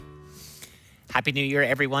Happy New Year,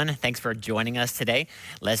 everyone. Thanks for joining us today.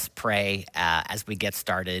 Let's pray as we get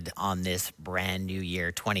started on this brand new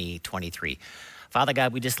year, 2023. Father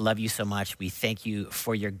God, we just love you so much. We thank you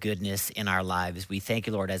for your goodness in our lives. We thank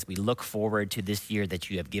you, Lord, as we look forward to this year that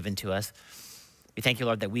you have given to us. We thank you,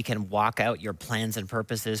 Lord, that we can walk out your plans and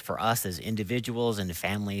purposes for us as individuals and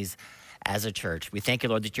families as a church. We thank you,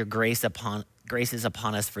 Lord, that your grace is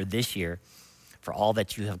upon us for this year, for all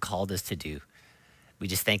that you have called us to do. We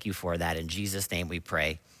just thank you for that. In Jesus' name we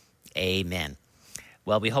pray, amen.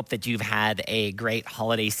 Well, we hope that you've had a great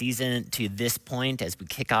holiday season to this point as we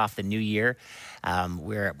kick off the new year.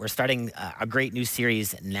 We're starting a great new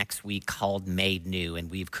series next week called Made New, and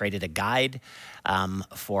we've created a guide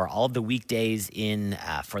for all of the weekdays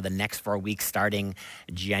for the next 4 weeks starting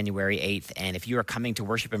January 8th. And if you are coming to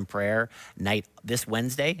worship and prayer night this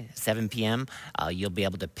Wednesday, 7 p.m., you'll be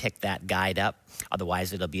able to pick that guide up.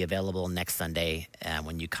 Otherwise, it'll be available next Sunday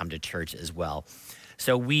when you come to church as well.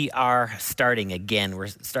 So we are starting again. We're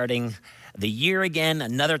starting the year again,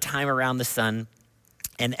 another time around the sun.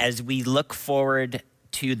 And as we look forward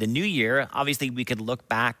to the new year, obviously we could look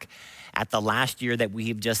back at the last year that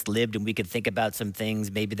we've just lived and we could think about some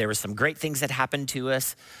things. Maybe there were some great things that happened to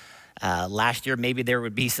us last year. Maybe there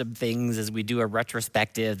would be some things as we do a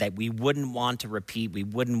retrospective that we wouldn't want to repeat, we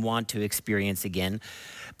wouldn't want to experience again.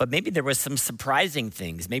 But maybe there was some surprising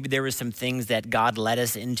things. Maybe there were some things that God led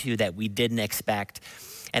us into that we didn't expect.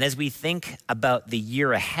 And as we think about the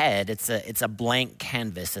year ahead, it's a blank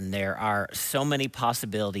canvas, and there are so many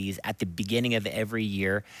possibilities at the beginning of every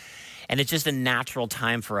year. And it's just a natural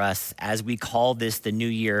time for us as we call this the new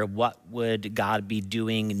year. What would God be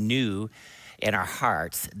doing new in our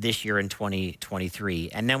hearts this year in 2023?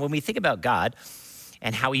 And now when we think about God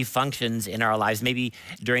and how he functions in our lives, maybe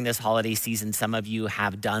during this holiday season, some of you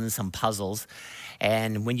have done some puzzles.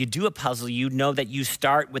 And when you do a puzzle, you know that you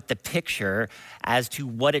start with the picture as to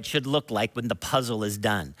what it should look like when the puzzle is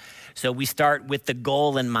done. So we start with the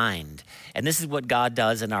goal in mind. And this is what God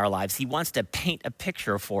does in our lives. He wants to paint a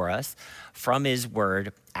picture for us from his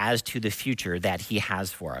word as to the future that he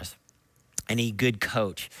has for us. Any good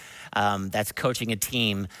coach that's coaching a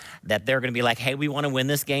team, that they're going to be like, hey, we want to win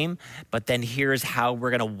this game, but then here's how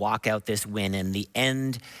we're going to walk out this win. And the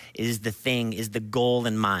end is the goal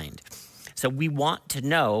in mind. So we want to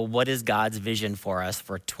know what is God's vision for us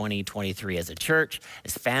for 2023 as a church,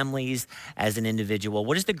 as families, as an individual.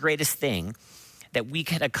 What is the greatest thing that we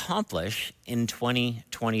can accomplish in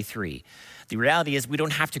 2023? The reality is we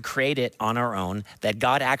don't have to create it on our own, that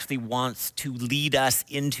God actually wants to lead us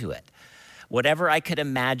into it. Whatever I could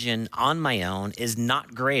imagine on my own is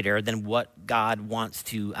not greater than what God wants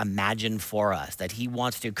to imagine for us, that he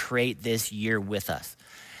wants to create this year with us,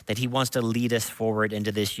 that he wants to lead us forward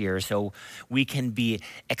into this year. So we can be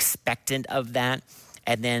expectant of that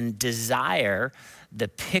and then desire the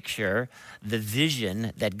picture, the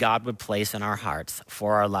vision that God would place in our hearts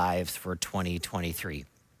for our lives for 2023.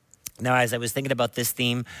 Now, as I was thinking about this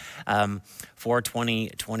theme for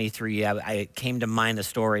 2023, I came to mind a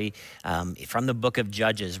story from the book of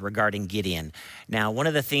Judges regarding Gideon. Now, one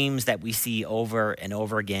of the themes that we see over and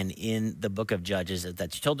over again in the book of Judges is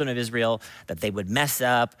that the children of Israel, that they would mess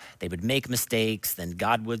up, they would make mistakes, then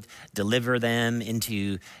God would deliver them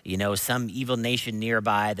into, some evil nation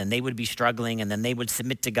nearby, then they would be struggling, and then they would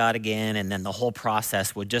submit to God again, and then the whole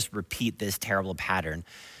process would just repeat this terrible pattern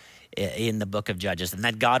in the book of Judges, and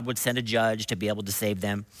that God would send a judge to be able to save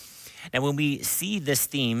them. And when we see this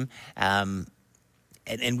theme, and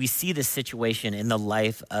we see this situation in the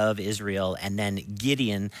life of Israel, and then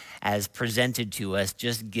Gideon as presented to us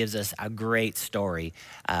just gives us a great story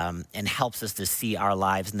and helps us to see our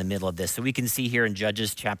lives in the middle of this. So we can see here in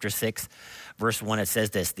Judges chapter 6, verse 1, it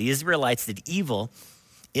says this: the Israelites did evil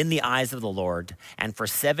in the eyes of the Lord, and for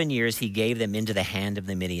 7 years he gave them into the hand of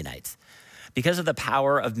the Midianites. Because of the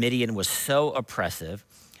power of Midian was so oppressive,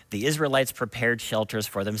 the Israelites prepared shelters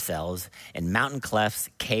for themselves in mountain clefts,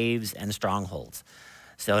 caves, and strongholds.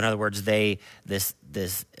 So in other words, this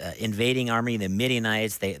invading army, the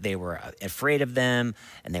Midianites, they were afraid of them,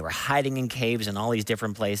 and they were hiding in caves and all these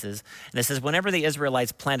different places. And it says, whenever the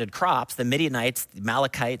Israelites planted crops, the Midianites, the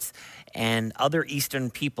Amalekites, and other eastern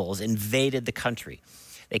peoples invaded the country.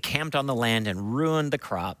 They camped on the land and ruined the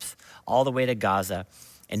crops all the way to Gaza,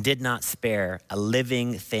 and did not spare a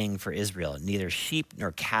living thing for Israel, neither sheep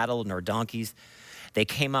nor cattle nor donkeys. They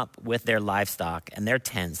came up with their livestock and their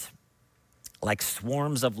tents like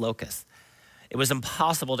swarms of locusts. It was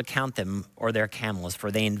impossible to count them or their camels, for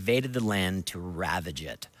they invaded the land to ravage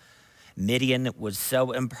it. Midian was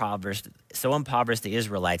so impoverished the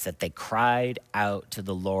Israelites that they cried out to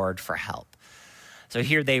the Lord for help. So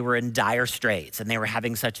here they were in dire straits, and they were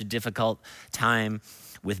having such a difficult time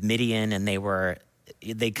with Midian, and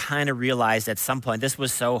they kind of realized at some point this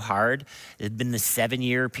was so hard. It had been the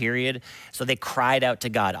 7-year period, so they cried out to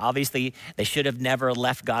God. Obviously, they should have never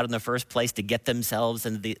left God in the first place to get themselves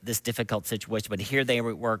into this difficult situation, but here they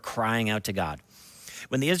were crying out to God.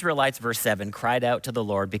 When the Israelites, verse 7, cried out to the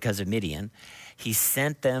Lord because of Midian, he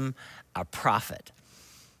sent them a prophet.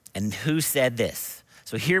 And who said this?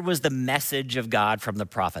 So here was the message of God from the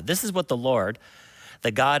prophet. This is what the Lord,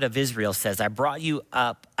 the God of Israel, says: I brought you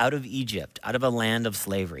up out of Egypt, out of a land of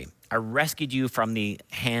slavery. I rescued you from the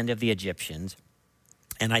hand of the Egyptians,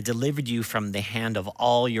 and I delivered you from the hand of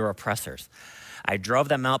all your oppressors. I drove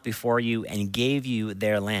them out before you and gave you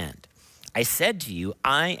their land. I said to you,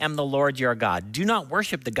 I am the Lord your God. Do not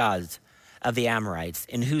worship the gods of the Amorites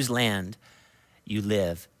in whose land you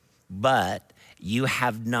live, but you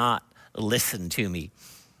have not listened to me.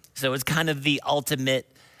 So it's kind of the ultimate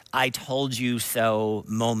I told you so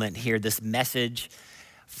moment here, this message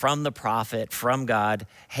from the prophet, from God.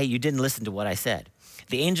 Hey, you didn't listen to what I said.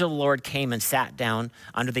 The angel of the Lord came and sat down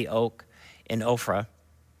under the oak in Ophrah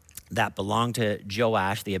that belonged to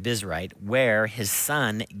Joash the Abizrite, where his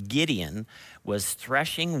son Gideon was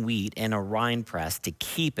threshing wheat in a wine press to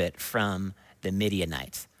keep it from the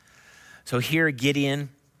Midianites. So here Gideon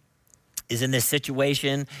is in this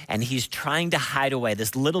situation, and he's trying to hide away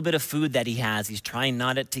this little bit of food that he has. He's trying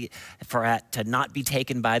to not be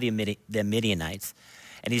taken by the Midianites.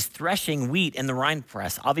 And he's threshing wheat in the wine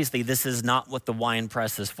press. Obviously, this is not what the wine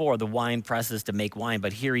press is for. The wine press is to make wine,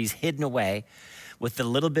 but here he's hidden away with the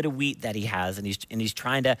little bit of wheat that he has, and he's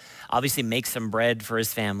trying to obviously make some bread for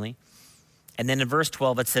his family. And then in verse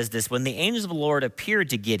 12, it says this: when the angel of the Lord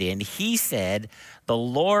appeared to Gideon, he said, the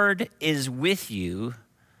Lord is with you,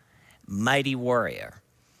 mighty warrior.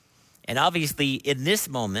 And obviously, in this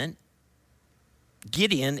moment,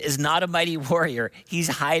 Gideon is not a mighty warrior. He's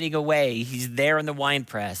hiding away. He's there in the wine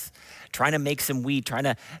press, trying to make some wheat, trying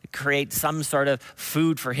to create some sort of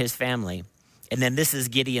food for his family. And then this is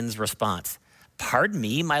Gideon's response. Pardon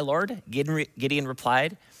me, my Lord, Gideon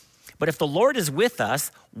replied. But if the Lord is with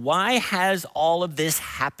us, why has all of this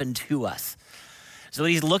happened to us? So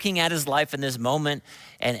he's looking at his life in this moment,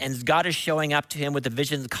 and God is showing up to him with the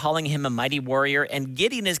vision, calling him a mighty warrior. And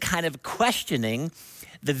Gideon is kind of questioning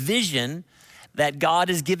the vision that God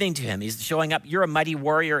is giving to him. He's showing up, you're a mighty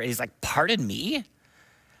warrior. And he's like, pardon me?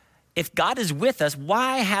 If God is with us,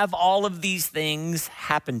 why have all of these things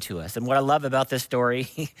happened to us? And what I love about this story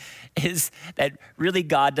is that really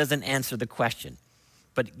God doesn't answer the question.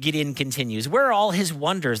 But Gideon continues, where are all his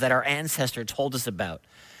wonders that our ancestor told us about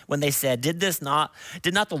when they said, did not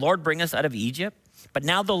the Lord bring us out of Egypt? But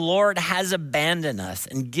now the Lord has abandoned us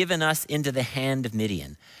and given us into the hand of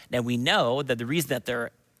Midian. Now we know that the reason that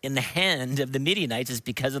they're in the hand of the Midianites is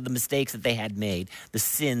because of the mistakes that they had made, the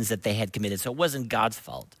sins that they had committed. So it wasn't God's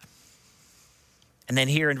fault. And then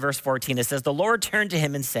here in verse 14, it says, the Lord turned to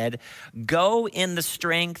him and said, go in the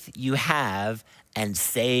strength you have and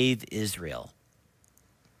save Israel.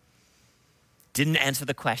 Didn't answer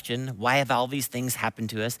the question, why have all these things happened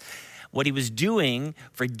to us? What he was doing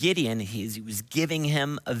for Gideon, he was giving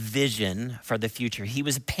him a vision for the future. He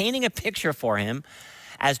was painting a picture for him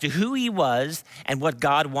as to who he was and what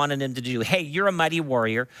God wanted him to do. Hey, you're a mighty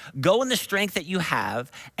warrior. Go in the strength that you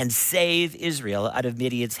have and save Israel out of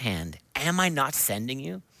Midian's hand. Am I not sending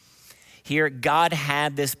you? Here, God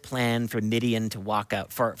had this plan for Gideon to walk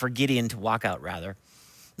out.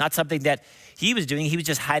 Not something that he was doing. He was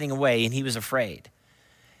just hiding away and he was afraid.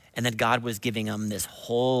 And then God was giving him this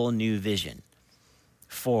whole new vision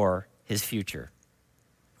for his future.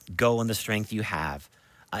 Go in the strength you have,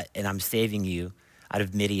 and I'm saving you out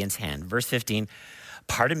of Midian's hand. Verse 15,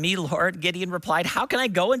 pardon me, Lord, Gideon replied, how can I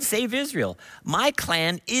go and save Israel? My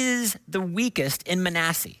clan is the weakest in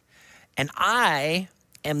Manasseh, and I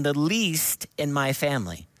am the least in my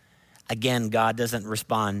family. Again, God doesn't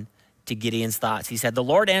respond to Gideon's thoughts. He said, the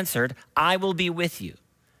Lord answered, I will be with you,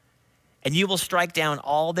 and you will strike down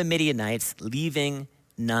all the Midianites, leaving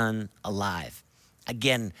none alive.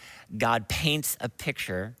 Again, God paints a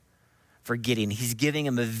picture for Gideon. He's giving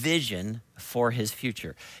him a vision for his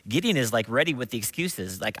future. Gideon is like ready with the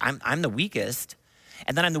excuses. Like, I'm the weakest,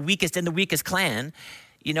 and then I'm the weakest in the weakest clan.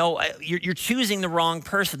 You know, you're choosing the wrong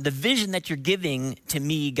person. The vision that you're giving to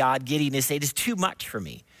me, God, Gideon is saying, is too much for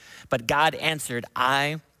me. But God answered,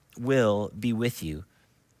 I will be with you,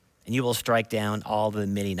 and you will strike down all the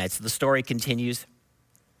Midianites. So the story continues.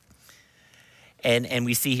 And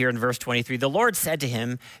we see here in verse 23, the Lord said to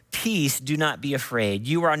him, peace, do not be afraid.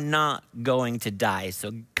 You are not going to die.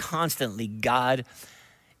 So constantly God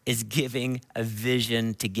is giving a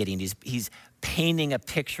vision to Gideon. He's painting a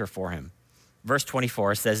picture for him. Verse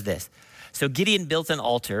 24 says this, so Gideon built an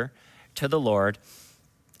altar to the Lord,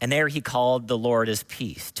 and there he called the Lord his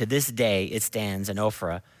peace. To this day it stands in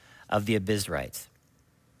Ophrah of the Abizrites.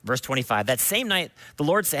 Verse 25, that same night the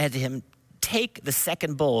Lord said to him, take the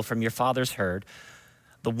second bull from your father's herd,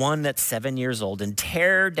 the one that's 7 years old, and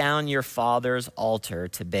tear down your father's altar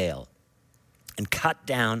to Baal and cut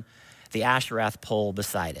down the Asherah pole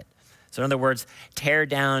beside it. So in other words, tear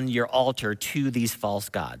down your altar to these false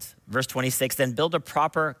gods. Verse 26, then build a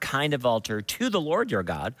proper kind of altar to the Lord your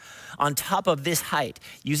God on top of this height,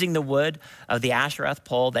 using the wood of the Asherah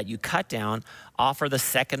pole that you cut down, offer the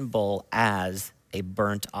second bull as a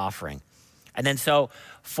burnt offering. And then so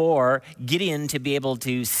for Gideon to be able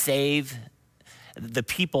to save the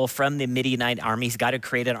people from the Midianite army, he's got to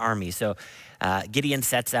create an army. So Gideon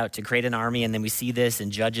sets out to create an army, and then we see this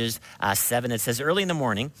in Judges 7. It says, early in the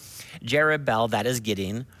morning, Jerubbaal, that is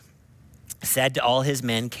Gideon, said to all his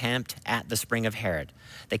men camped at the spring of Harod.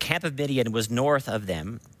 The camp of Midian was north of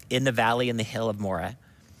them in the valley in the hill of Moreh.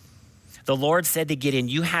 The Lord said to Gideon,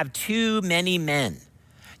 you have too many men.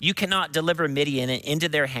 You cannot deliver Midian into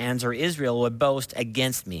their hands, or Israel would boast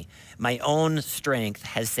against me. My own strength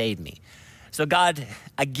has saved me. So God,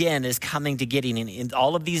 again, is coming to Gideon, and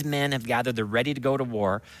all of these men have gathered. They're ready to go to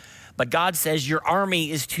war. But God says, your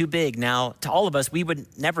army is too big. Now, to all of us, we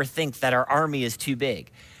would never think that our army is too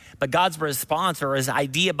big. But God's response, or his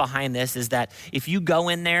idea behind this, is that if you go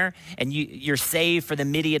in there and you're saved for the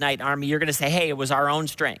Midianite army, you're going to say, hey, it was our own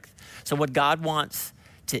strength. So what God wants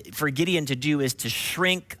for Gideon to do is to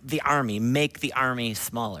shrink the army, make the army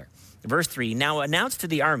smaller. Verse 3, now announce to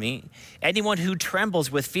the army, anyone who trembles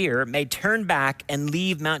with fear may turn back and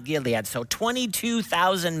leave Mount Gilead. So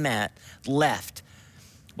 22,000 men left,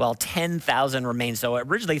 while 10,000 remain. So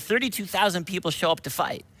originally 32,000 people show up to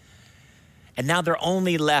fight. And now they're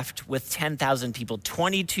only left with 10,000 people.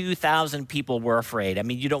 22,000 people were afraid. I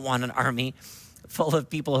mean, you don't want an army full of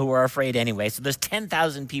people who are afraid anyway. So there's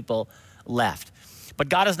 10,000 people left. But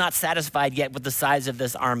God is not satisfied yet with the size of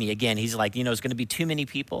this army. Again, he's like, it's going to be too many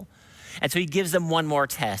people. And so he gives them one more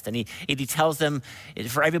test, and he tells them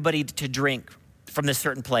for everybody to drink from this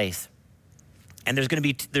certain place. And there's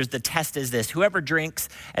the test is this: whoever drinks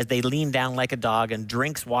as they lean down like a dog and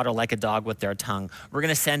drinks water like a dog with their tongue, we're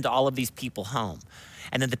going to send all of these people home.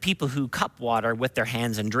 And then the people who cup water with their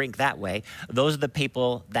hands and drink that way, those are the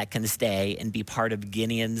people that can stay and be part of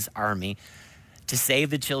Gideon's army to save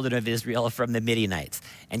the children of Israel from the Midianites.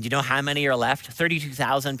 And you know how many are left?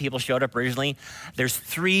 32,000 people showed up originally. There's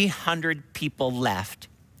 300 people left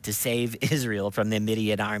to save Israel from the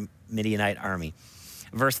Midianite army.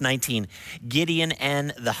 Verse 19, Gideon and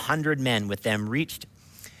the 100 men with them reached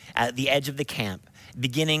at the edge of the camp,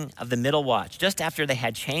 beginning of the middle watch. Just after they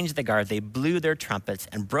had changed the guard, they blew their trumpets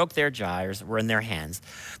and broke their jars were in their hands.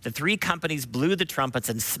 The three companies blew the trumpets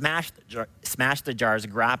and smashed the jars,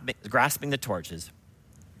 grasping the torches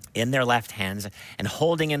in their left hands and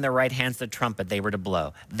holding in their right hands the trumpet they were to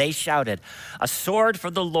blow. They shouted, a sword for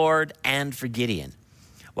the Lord and for Gideon.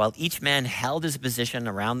 While each man held his position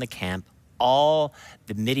around the camp, all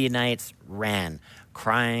the Midianites ran,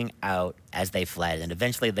 crying out as they fled. And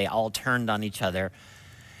eventually they all turned on each other,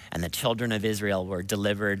 and the children of Israel were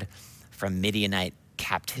delivered from Midianite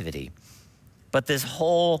captivity. But this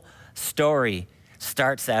whole story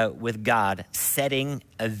starts out with God setting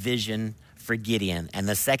a vision for Gideon. And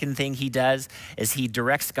the second thing he does is he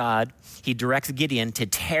directs Gideon to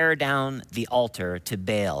tear down the altar to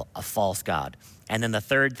Baal, a false god. And then the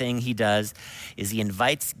third thing he does is he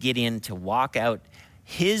invites Gideon to walk out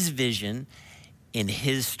his vision in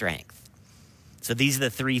his strength. So these are the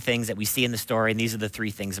three things that we see in the story, and these are the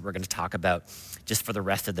three things that we're going to talk about just for the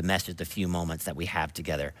rest of the message, the few moments that we have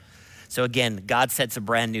together. So again, God sets a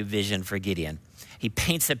brand new vision for Gideon. He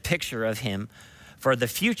paints a picture of him for the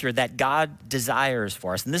future that God desires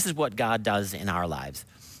for us. And this is what God does in our lives.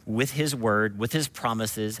 With his word, with his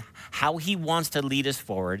promises, how he wants to lead us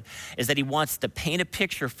forward is that he wants to paint a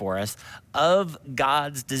picture for us of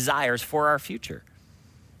God's desires for our future.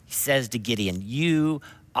 He says to Gideon, you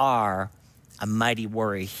are a mighty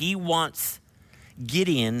warrior. He wants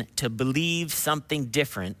Gideon to believe something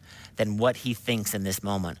different than what he thinks in this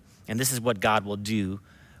moment. And this is what God will do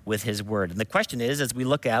with his word. And the question is, as we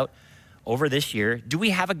look out over this year, do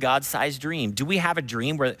we have a God-sized dream? Do we have a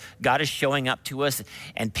dream where God is showing up to us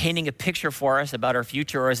and painting a picture for us about our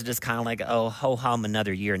future? Or is it just kind of like, oh, ho-hum,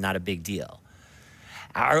 another year, not a big deal?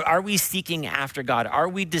 Are we seeking after God? Are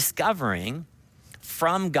we discovering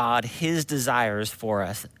from God his desires for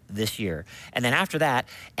us this year? And then after that,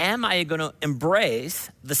 am I going to embrace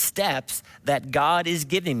the steps that God is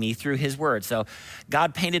giving me through his word? So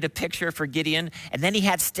God painted a picture for Gideon, and then he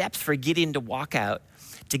had steps for Gideon to walk out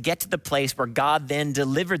to get to the place where God then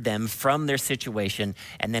delivered them from their situation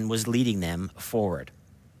and then was leading them forward.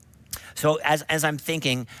 So as I'm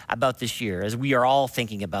thinking about this year, as we are all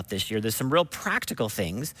thinking about this year, there's some real practical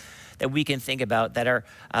things that we can think about that are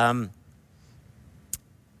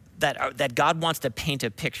that God wants to paint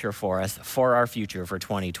a picture for us for our future for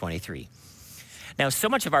 2023. Now, so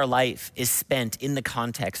much of our life is spent in the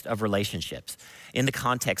context of relationships, in the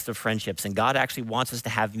context of friendships, and God actually wants us to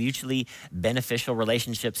have mutually beneficial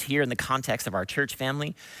relationships here in the context of our church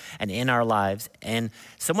family and in our lives. And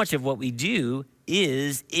so much of what we do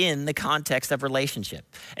is in the context of relationship.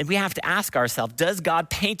 And we have to ask ourselves, does God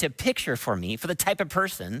paint a picture for me for the type of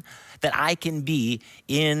person that I can be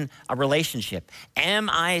in a relationship? Am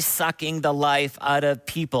I sucking the life out of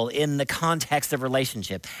people in the context of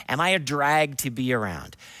relationship? Am I a drag to be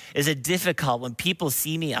around? Is it difficult when people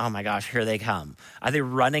see me, oh my gosh, here they come? Are they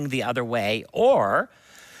running the other way? Or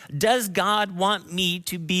does God want me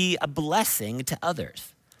to be a blessing to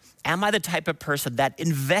others? Am I the type of person that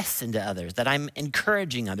invests into others, that I'm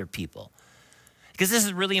encouraging other people? Because this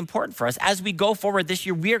is really important for us. As we go forward this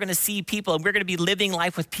year, we are going to see people and we're going to be living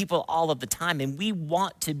life with people all of the time. And we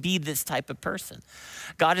want to be this type of person.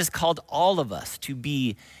 God has called all of us to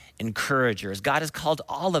be encouragers. God has called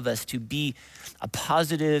all of us to be a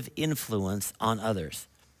positive influence on others.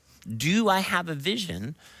 Do I have a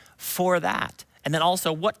vision for that? And then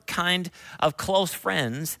also, what kind of close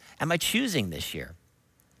friends am I choosing this year?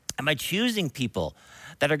 Am I choosing people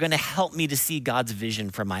that are going to help me to see God's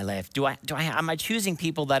vision for my life? Am I choosing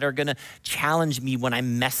people that are going to challenge me when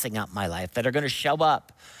I'm messing up my life, that are going to show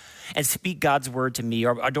up and speak God's word to me?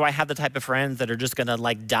 Or do I have the type of friends that are just going to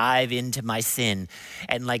like dive into my sin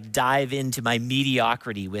and like dive into my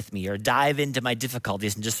mediocrity with me, or dive into my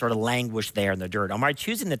difficulties and just sort of languish there in the dirt? Am I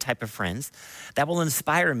choosing the type of friends that will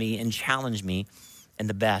inspire me and challenge me in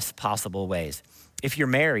the best possible ways? If you're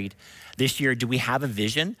married this year, do we have a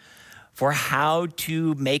vision for how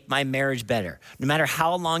to make my marriage better? No matter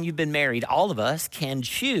how long you've been married, all of us can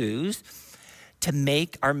choose to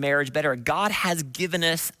make our marriage better. God has given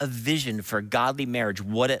us a vision for godly marriage,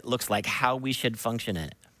 what it looks like, how we should function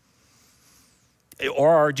in it.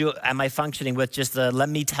 Or am I functioning with just let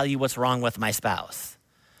me tell you what's wrong with my spouse?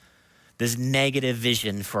 This negative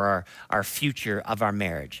vision for our future of our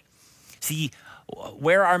marriage. See,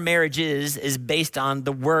 where our marriage is based on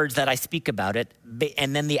the words that I speak about it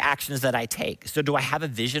and then the actions that I take. So do I have a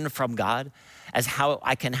vision from God as how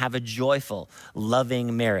I can have a joyful,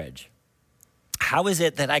 loving marriage? How is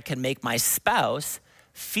it that I can make my spouse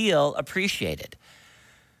feel appreciated?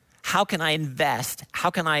 How can I invest? How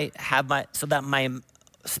can I have so that my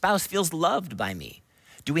spouse feels loved by me?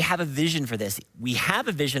 Do we have a vision for this? We have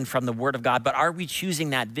a vision from the Word of God, but are we choosing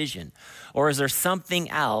that vision? Or is there something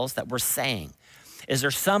else that we're saying? Is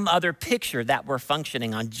there some other picture that we're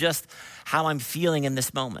functioning on, just how I'm feeling in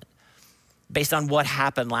this moment based on what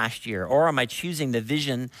happened last year? Or am I choosing the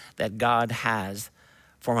vision that God has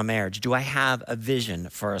for my marriage? Do I have a vision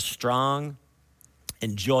for a strong,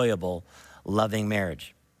 enjoyable, loving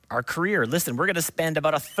marriage? Our career, listen, we're going to spend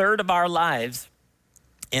about a third of our lives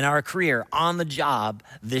in our career on the job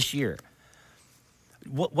this year.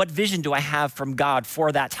 What vision do I have from God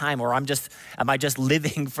for that time? Or am I just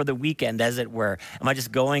living for the weekend, as it were? Am I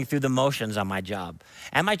just going through the motions on my job?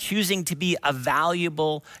 Am I choosing to be a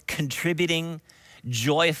valuable, contributing,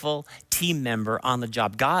 joyful team member on the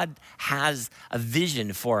job? God has a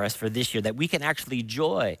vision for us for this year that we can actually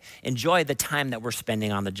enjoy the time that we're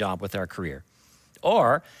spending on the job with our career.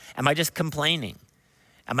 Or am I just complaining?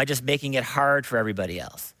 Am I just making it hard for everybody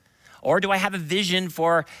else? Or do I have a vision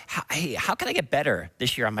for, how can I get better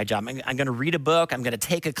this year on my job? I'm going to read a book. I'm going to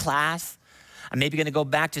take a class. I'm maybe going to go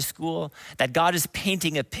back to school. That God is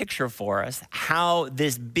painting a picture for us how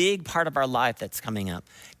this big part of our life that's coming up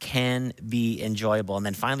can be enjoyable. And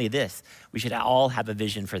then finally we should all have a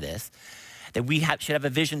vision for this, that we should have a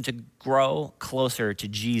vision to grow closer to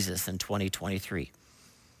Jesus in 2023.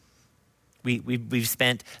 We've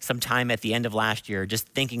spent some time at the end of last year just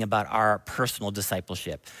thinking about our personal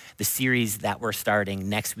discipleship. The series that we're starting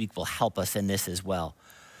next week will help us in this as well.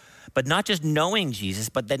 But not just knowing Jesus,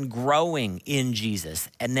 but then growing in Jesus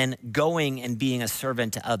and then going and being a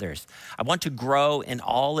servant to others. I want to grow in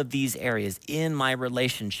all of these areas in my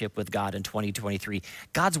relationship with God in 2023.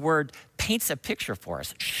 God's word paints a picture for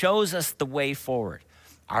us, shows us the way forward.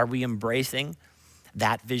 Are we embracing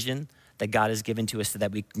that vision that God has given to us so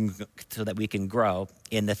that we can grow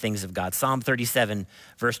in the things of God. Psalm 37,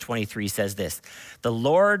 verse 23 says this: "The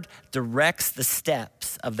Lord directs the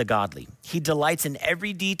steps of the godly. He delights in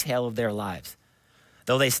every detail of their lives.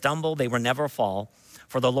 Though they stumble, they will never fall,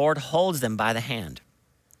 for the Lord holds them by the hand.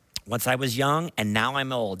 Once I was young and now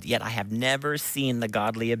I'm old, yet I have never seen the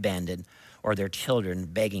godly abandoned or their children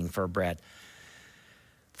begging for bread."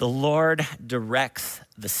 The Lord directs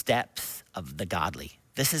the steps of the godly.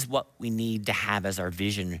 This is what we need to have as our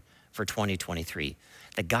vision for 2023.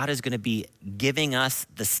 That God is going to be giving us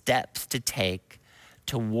the steps to take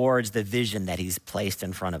towards the vision that he's placed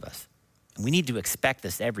in front of us. And we need to expect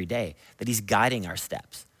this every day, that he's guiding our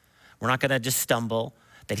steps. We're not going to just stumble,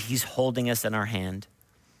 that he's holding us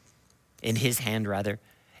in his hand rather.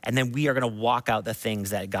 And then we are going to walk out the things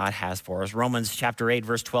that God has for us. Romans chapter 8,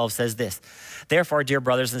 verse 12 says this: "Therefore, dear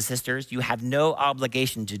brothers and sisters, you have no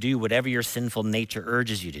obligation to do whatever your sinful nature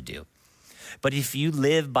urges you to do. But if you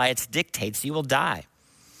live by its dictates, you will die.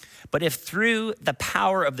 But if through the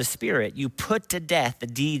power of the Spirit you put to death the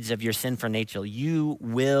deeds of your sinful nature, you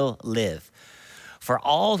will live. For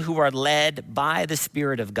all who are led by the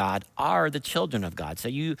Spirit of God are the children of God." So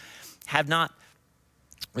you have not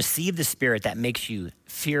received the Spirit that makes you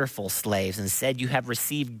fearful slaves. Instead, you have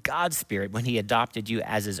received God's Spirit when he adopted you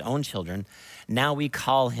as his own children. Now we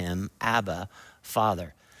call him Abba,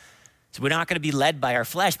 Father. So we're not going to be led by our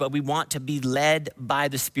flesh, but we want to be led by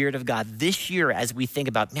the Spirit of God. This year, as we think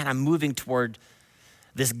about, man, I'm moving toward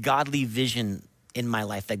this godly vision in my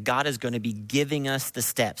life, that God is going to be giving us the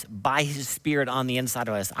steps by his Spirit on the inside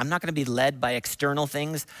of us. I'm not going to be led by external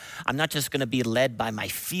things. I'm not just going to be led by my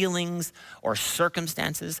feelings or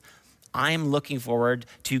circumstances. I'm looking forward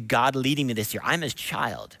to God leading me this year. I'm his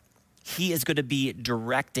child. He is going to be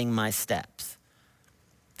directing my steps.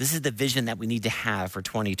 This is the vision that we need to have for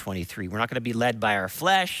 2023. We're not going to be led by our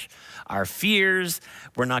flesh, our fears.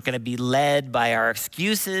 We're not going to be led by our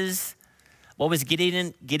excuses. What was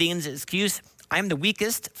Gideon's excuse? I'm the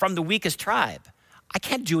weakest from the weakest tribe. I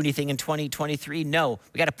can't do anything in 2023. No,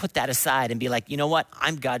 we got to put that aside and be like, you know what?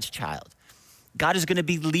 I'm God's child. God is going to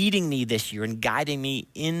be leading me this year and guiding me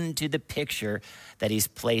into the picture that he's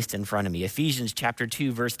placed in front of me. Ephesians chapter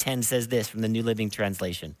 2, verse 10 says this from the New Living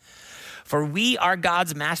Translation: "For we are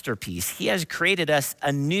God's masterpiece. He has created us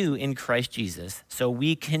anew in Christ Jesus so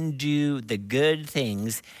we can do the good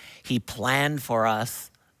things he planned for us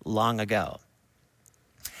long ago."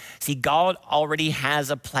 See, God already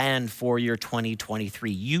has a plan for your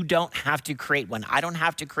 2023. You don't have to create one. I don't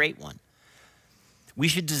have to create one. We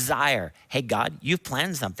should desire, hey, God, you've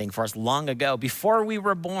planned something for us long ago. Before we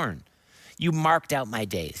were born, you marked out my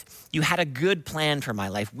days. You had a good plan for my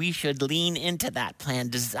life. We should lean into that plan,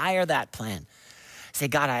 desire that plan. Say,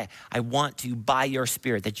 God, I want to, by your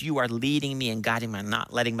Spirit, that you are leading me and guiding me. I'm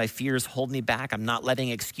not letting my fears hold me back. I'm not letting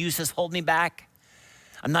excuses hold me back.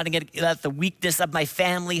 I'm not going to let the weakness of my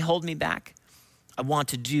family hold me back. I want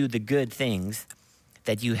to do the good things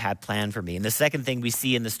that you have planned for me. And the second thing we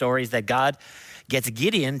see in the story is that God gets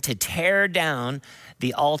Gideon to tear down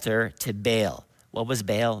the altar to Baal. What was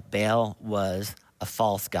Baal? Baal was a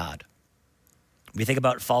false god. We think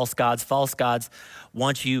about false gods. False gods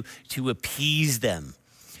want you to appease them,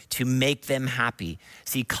 to make them happy.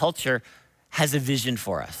 See, culture has a vision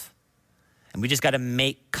for us. And we just got to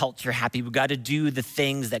make culture happy. We've got to do the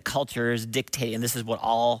things that culture is dictating. And this is what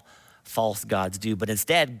all false gods do. But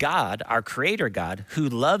instead, God, our creator God, who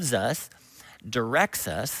loves us, directs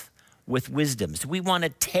us with wisdom. So we want to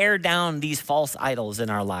tear down these false idols in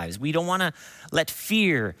our lives. We don't want to let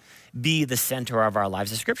fear be the center of our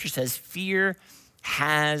lives. The scripture says fear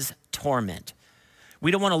has torment.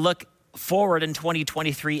 We don't want to look forward in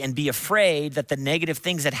 2023 and be afraid that the negative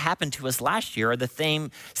things that happened to us last year are the same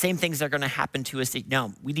things that are going to happen to us.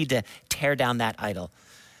 No, we need to tear down that idol.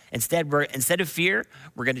 Instead of fear,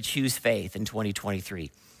 we're going to choose faith in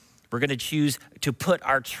 2023. We're going to choose to put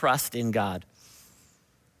our trust in God.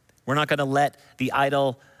 We're not going to let the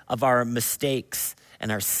idol of our mistakes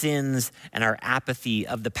and our sins and our apathy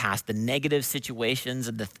of the past, the negative situations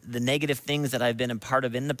and the negative things that I've been a part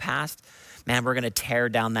of in the past, man, we're going to tear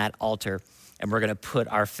down that altar and we're going to put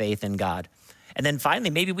our faith in God. And then finally,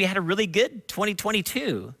 maybe we had a really good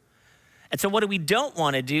 2022. And so what we don't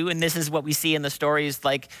want to do, and this is what we see in the stories,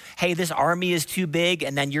 like, hey, this army is too big,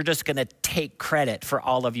 and then you're just going to take credit for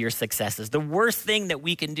all of your successes. The worst thing that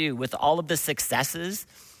we can do with all of the successes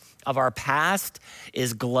of our past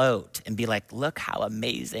is gloat and be like, look how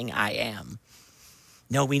amazing I am.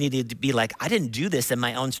 No, we needed to be like, I didn't do this in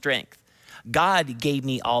my own strength. God gave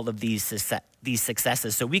me all of these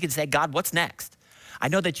successes. So we could say, God, what's next? I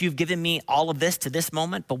know that you've given me all of this to this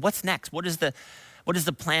moment, but what's next? What is the What is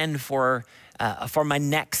the plan for my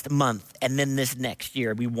next month and then this next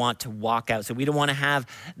year? We want to walk out. So we don't want to have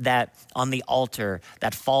that on the altar,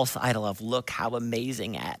 that false idol of look how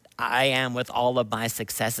amazing I am with all of my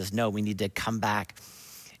successes. No, we need to come back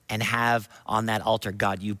and have on that altar,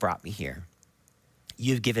 God, you brought me here.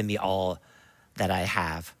 You've given me all that I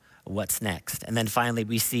have. What's next? And then finally,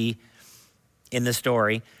 we see in the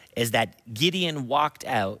story is that Gideon walked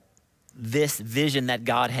out this vision that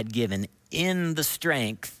God had given in the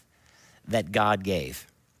strength that God gave.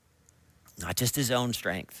 Not just his own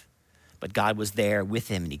strength, but God was there with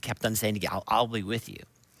him, and he kept on saying, I'll be with you.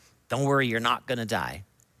 Don't worry, you're not gonna die.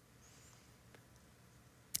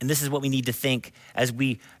 And this is what we need to think as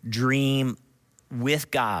we dream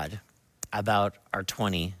with God about our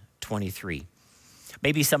 2023.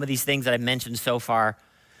 Maybe some of these things that I've mentioned so far,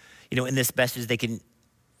 in this message, they can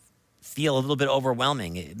feel a little bit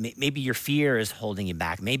overwhelming. Maybe your fear is holding you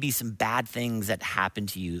back. Maybe some bad things that happened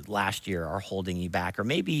to you last year are holding you back. Or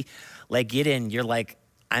maybe like Gideon, you're like,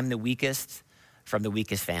 I'm the weakest from the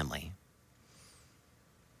weakest family.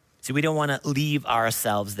 So we don't want to leave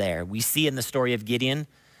ourselves there. We see in the story of Gideon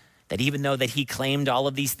that even though that he claimed all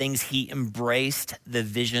of these things, he embraced the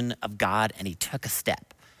vision of God and he took a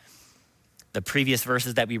step. The previous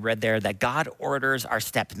verses that we read there, that God orders our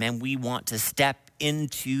steps. Man, we want to step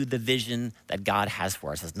into the vision that God has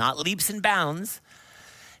for us. It's not leaps and bounds,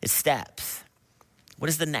 it's steps. What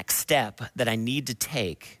is the next step that I need to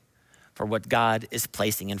take for what God is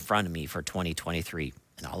placing in front of me for 2023?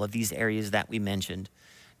 In all of these areas that we mentioned,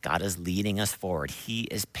 God is leading us forward. He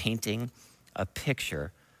is painting a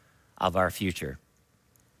picture of our future.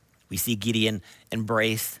 We see Gideon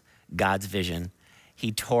embrace God's vision.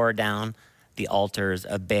 He tore down the altars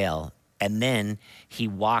of Baal, and then he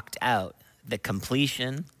walked out the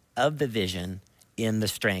completion of the vision in the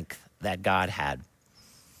strength that God had.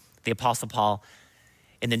 The Apostle Paul,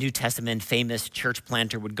 in the New Testament, famous church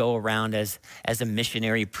planter, would go around as a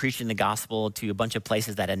missionary preaching the gospel to a bunch of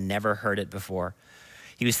places that had never heard it before.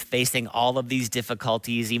 He was facing all of these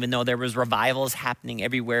difficulties. Even though there was revivals happening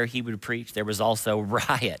everywhere he would preach, there was also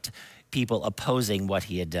riot, people opposing what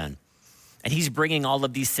he had done. And he's bringing all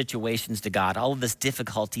of these situations to God, all of this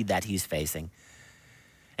difficulty that he's facing.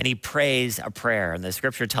 And he prays a prayer. And the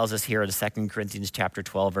scripture tells us here in 2 Corinthians chapter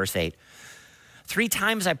 12, verse 8, 3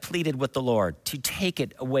 times I pleaded with the Lord to take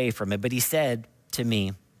it away from it. But he said to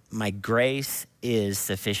me, my grace is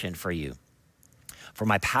sufficient for you. For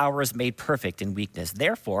my power is made perfect in weakness.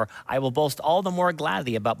 Therefore, I will boast all the more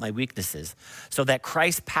gladly about my weaknesses, so that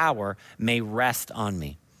Christ's power may rest on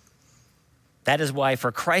me. That is why,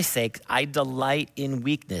 for Christ's sake, I delight in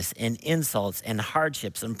weakness, in insults, and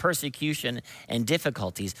hardships, and persecution, and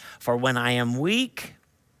difficulties. For when I am weak,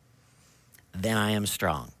 then I am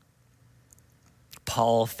strong.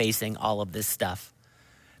 Paul facing all of this stuff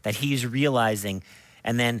that he's realizing,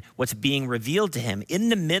 and then what's being revealed to him in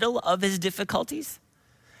the middle of his difficulties,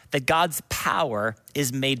 that God's power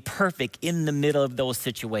is made perfect in the middle of those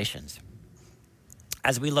situations.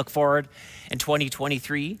 As we look forward in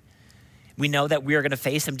 2023, we know that we are going to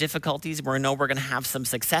face some difficulties. We know we're going to have some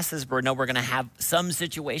successes. We know we're going to have some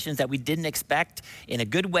situations that we didn't expect in a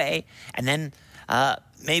good way, and then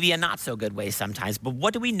maybe a not so good way sometimes. But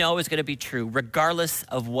what do we know is going to be true regardless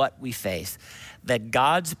of what we face? That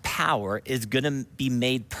God's power is going to be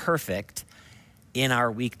made perfect in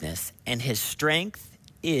our weakness, and his strength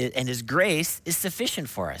and his grace is sufficient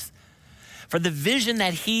for us. For the vision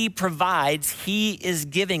that he provides, he is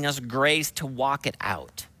giving us grace to walk it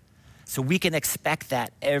out. So we can expect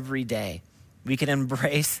that every day. We can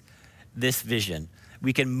embrace this vision.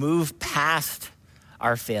 We can move past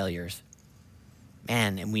our failures.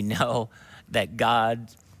 Man, and we know that God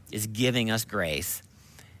is giving us grace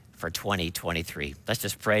for 2023. Let's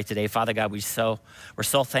just pray today. Father God, we're so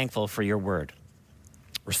thankful for your word.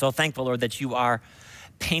 We're so thankful, Lord, that you are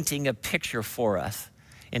painting a picture for us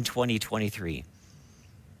in 2023.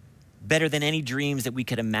 Better than any dreams that we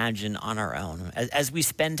could imagine on our own. As we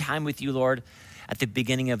spend time with you, Lord, at the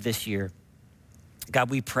beginning of this year,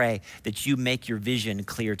 God, we pray that you make your vision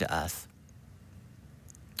clear to us.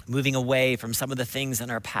 Moving away from some of the things in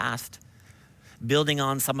our past, building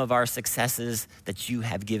on some of our successes that you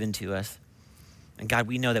have given to us. And God,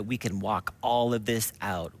 we know that we can walk all of this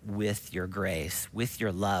out with your grace, with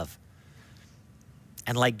your love.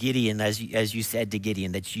 And like Gideon, as you said to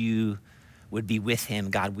Gideon, that you would be with him.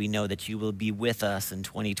 God, we know that you will be with us in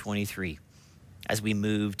 2023 as we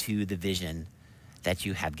move to the vision that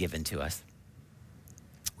you have given to us.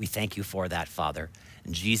 We thank you for that, Father.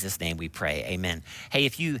 In Jesus' name we pray, amen. Hey,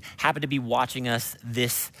 if you happen to be watching us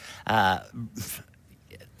this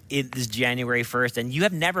it is January 1st and you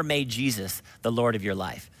have never made Jesus the Lord of your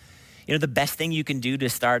life, you know, the best thing you can do to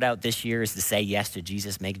start out this year is to say yes to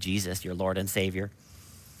Jesus, make Jesus your Lord and Savior.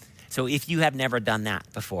 So if you have never done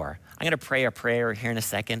that before, I'm going to pray a prayer here in a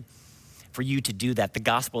second for you to do that. The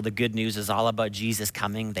gospel, the good news is all about Jesus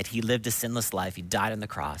coming, that he lived a sinless life. He died on the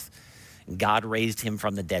cross. And God raised him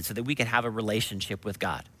from the dead so that we could have a relationship with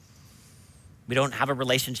God. We don't have a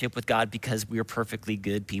relationship with God because we are perfectly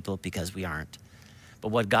good people, because we aren't. But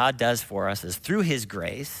what God does for us is through his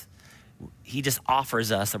grace, he just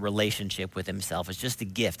offers us a relationship with himself. It's just a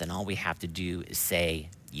gift, and all we have to do is say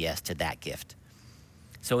yes to that gift.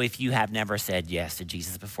 So if you have never said yes to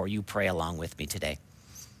Jesus before, you pray along with me today.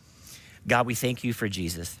 God, we thank you for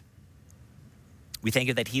Jesus. We thank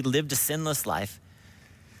you that he lived a sinless life.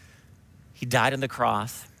 He died on the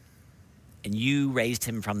cross, and you raised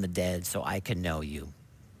him from the dead so I can know you.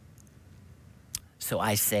 So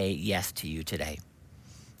I say yes to you today.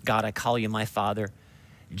 God, I call you my Father.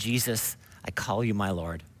 Jesus, I call you my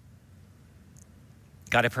Lord.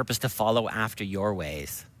 God, I purpose to follow after your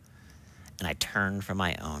ways, and I turn from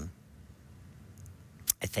my own.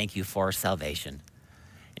 I thank you for salvation.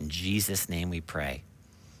 In Jesus' name we pray.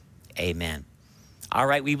 Amen. All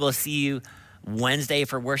right, we will see you Wednesday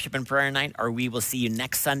for worship and prayer night, or we will see you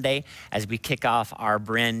next Sunday as we kick off our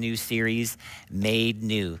brand new series, Made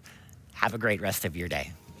New. Have a great rest of your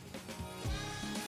day.